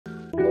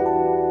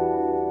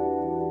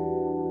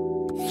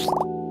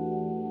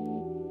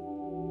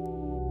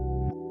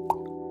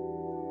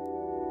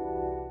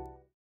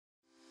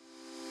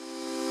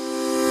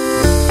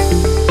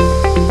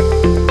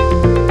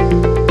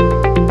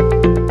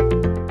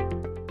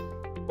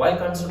While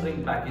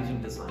considering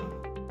packaging design,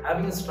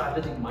 having a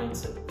strategic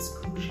mindset is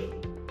crucial.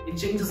 It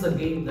changes the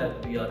game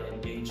that we are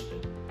engaged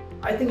in.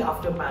 I think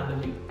after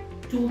pandemic,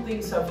 two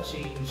things have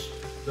changed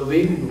the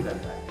way we look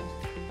at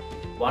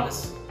packaging. One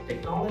is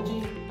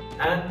technology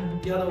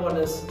and the other one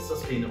is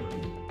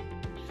sustainability.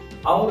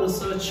 Our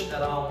research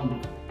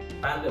around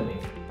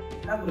pandemic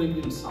have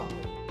revealed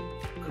something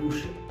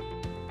crucial.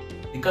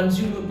 The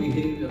consumer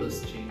behavior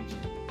is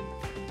changing.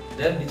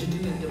 Their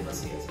digital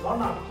intimacy has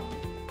gone up,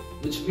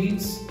 which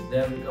means they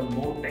have become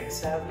more tech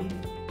savvy.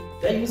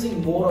 They are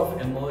using more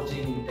of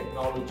emerging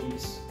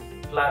technologies,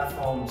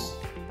 platforms,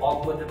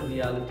 augmented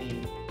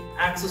reality,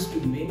 access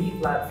to many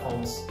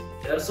platforms.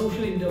 Their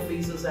social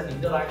interfaces and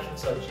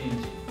interactions are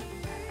changing,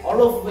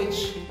 all of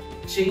which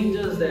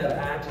changes their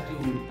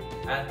attitude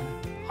and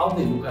how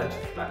they look at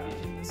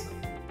packaging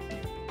design.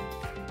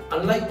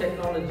 Unlike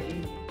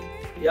technology,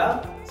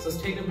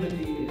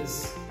 sustainability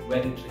is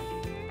very tricky,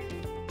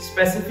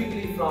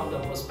 specifically from the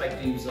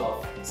perspectives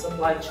of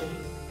supply chain,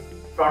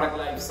 product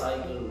life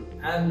cycle,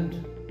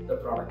 and the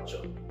product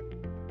journey.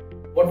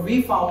 What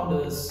we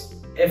found is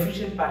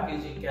efficient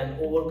packaging can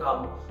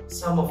overcome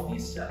some of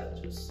these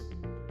challenges.